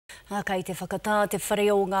Kei te whakatā te whare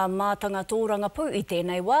o ngā mātanga tōranga pū I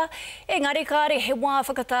tēnei wā. Engari kāre he wā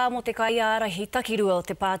whakatā mo te kaiara hi takirua o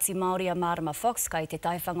te Party Māori a Marama Fox, kei te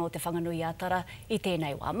taiwhanga o te whanganui ātara I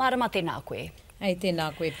tēnei wā. Marama, tēnā koe. Hei, tēnā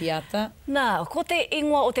koe, Peata. Nā, ko te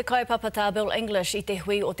ingoa o te kaupapa tābil English I te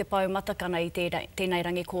hui o te pau matakana I tēnei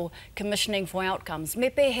rangi ko Commissioning for Outcomes.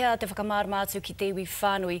 Me pēhea te whakamārama atu ki te iwi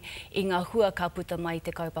whānui I ngā hua ka puta mai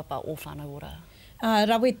te kaupapa o Whānau Ora.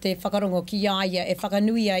 Rawe te whakarongo ki aia e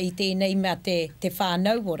whakanuia I tēnei mea te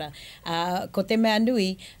Whānau Ora. Ko te mea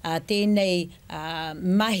nui, tēnei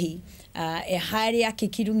mahi e haere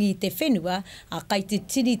ake ki rungi I te whenua, kai te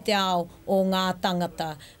tiri te ao o ngā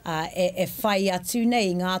tangata e whai atu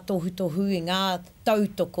nei ngā tohu I ngā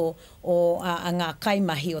tautoko o ngā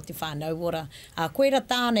kaimahi o te Whānau Ora. Koera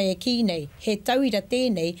tāna e ki nei, he tauira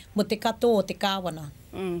tēnei mo te kato o te kāwana.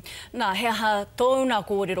 Nā, he aha tōna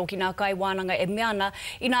kōrero ki nā kai wānanga e meana,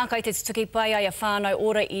 I nā kai te tuki pai ai a Whānau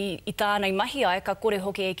Ora I tānei mahi ai, ka kore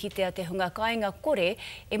hoki e kitea te hunga kāinga kore,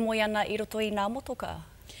 e moi ana I roto I nā motoka.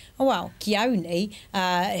 Well, ki au nei,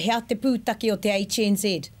 hea te pūtake o te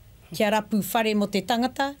TVNZ, kia rapu whare mo te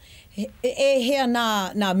tangata, hea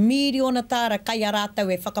nā miriona tāra kai a rātau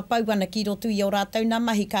e whakapau ana ki roto I o rātau nā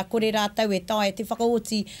mahi ka kore rātau e tae te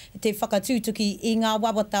whakaoti, te whakatūtuki I ngā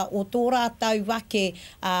wawata o tō rātau wake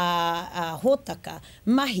hōtaka,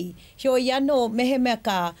 mahi. Hioi anō mehe mea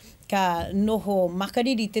ka noho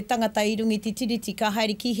makariri te tangata I rungi te tiriti ka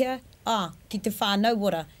haere ki hea, ki te Whānau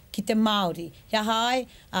Ora, ki te Māori. Hea hae,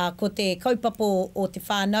 ko te kaupapa o te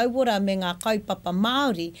Whānau Ora me ngā kaupapa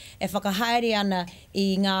Māori e whakahaere ana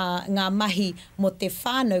I ngā mahi mo te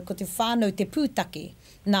whānau, ko te whānau te pūtake.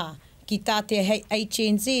 Nā, ki tā te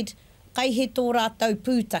HNZ, kai he tō rātau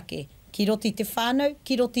pūtake. Ki roti te whānau,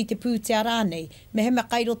 ki roti te pūtea rānei. Me hema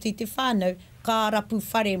kai roti te whānau, ka rapu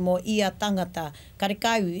whare mo ia tangata.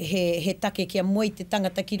 Karekau he take kia moi te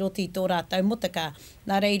tangata ki roti tō rātau motaka.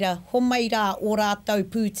 Nā reira, homai rā o rātau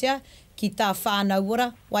pūtea ki tā Whānau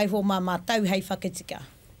Ora, waiho mā tau hei whakatika.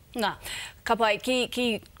 Nā, ka pai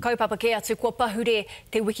ki kaupapa ke atu kua pahure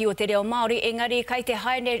te wiki o te reo Māori, engari kai te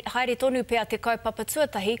haere tonu pea te kaupapa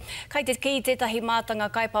tuatahi, kai te ki tētahi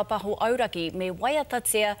mātanga kaupapa ho auraki me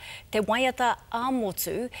waiatatea te waiata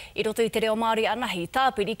āmotu I roto I te reo Māori anahi,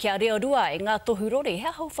 tāpiri kia reo rua e ngā tohu rori,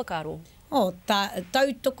 hea hau whakaro?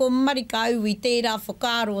 Tautoko marika au I tērā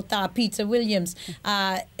whakaro tā Peter Williams.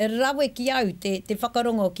 Rawe ki au te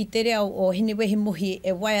whakarongo ki te reo o Hinewehi Mohi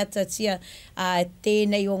e waiatatia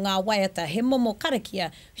tēnei o ngā waiata. He momo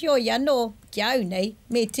karakia, hioi anō ki au nei,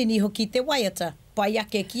 me tini hoki te waiata. Pai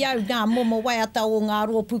ake ki au nā momo waiata o ngā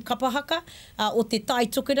rōpū kapahaka, o te tai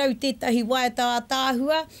tukurau tētahi waiata a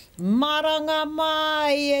tāhua, maranga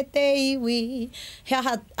mai e te iwi.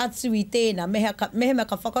 Hea atu I tēnā, mehema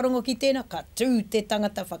ka whakarongo ki tēnā, ka tū te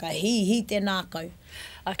tangata whakahihi te nākau.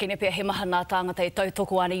 Kene pia he maha nā tāngata I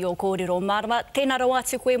tautoko ana I o kōrero Marama. Tēnā rau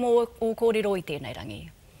atu koe mō o kōrero I tēnei rangi.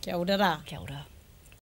 Kia ora rā. Kia ora.